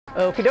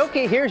Okie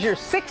dokie, here's your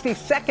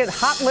 60-second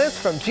hot list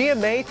from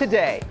GMA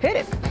today. Hit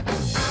it.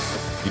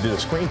 You did a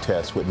screen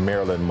test with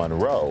Marilyn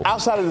Monroe.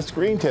 Outside of the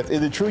screen test,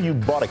 is it true you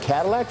bought a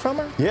Cadillac from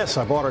her? Yes,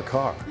 I bought her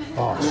car.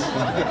 Oh,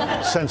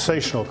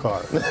 sensational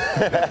car.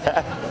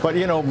 But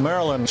you know,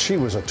 Marilyn, she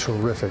was a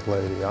terrific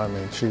lady. I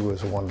mean, she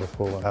was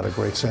wonderful and had a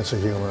great sense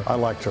of humor. I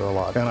liked her a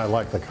lot, and I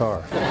liked the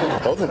car.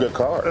 Both are good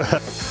cars.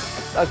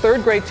 A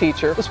third grade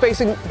teacher was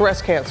facing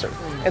breast cancer,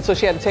 and so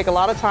she had to take a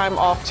lot of time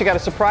off. She got a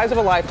surprise of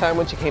a lifetime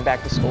when she came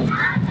back to school.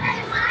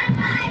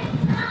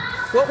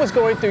 What was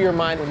going through your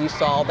mind when you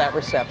saw that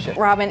reception?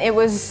 Robin, it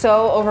was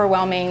so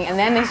overwhelming, and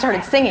then they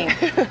started singing.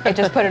 It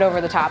just put it over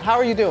the top. How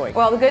are you doing?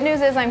 Well, the good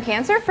news is I'm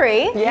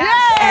cancer-free.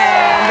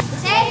 Yes!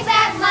 And take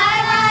back my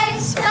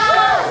right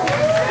song.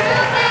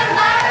 Take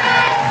my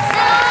right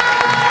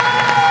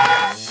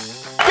song.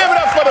 Give it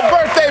up for the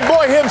birthday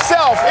boy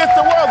himself. It's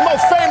the world's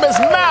most famous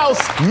mouse,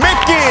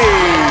 Mickey.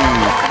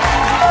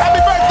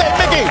 Happy birthday,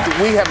 Mickey.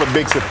 We have a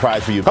big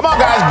surprise for you. Come on,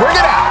 guys, bring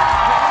it out.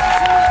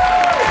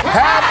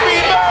 Happy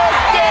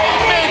birthday,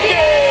 Mickey!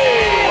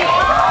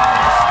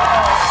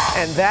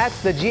 And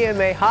that's the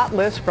GMA Hot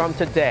List from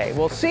today.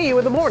 We'll see you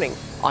in the morning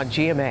on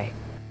GMA.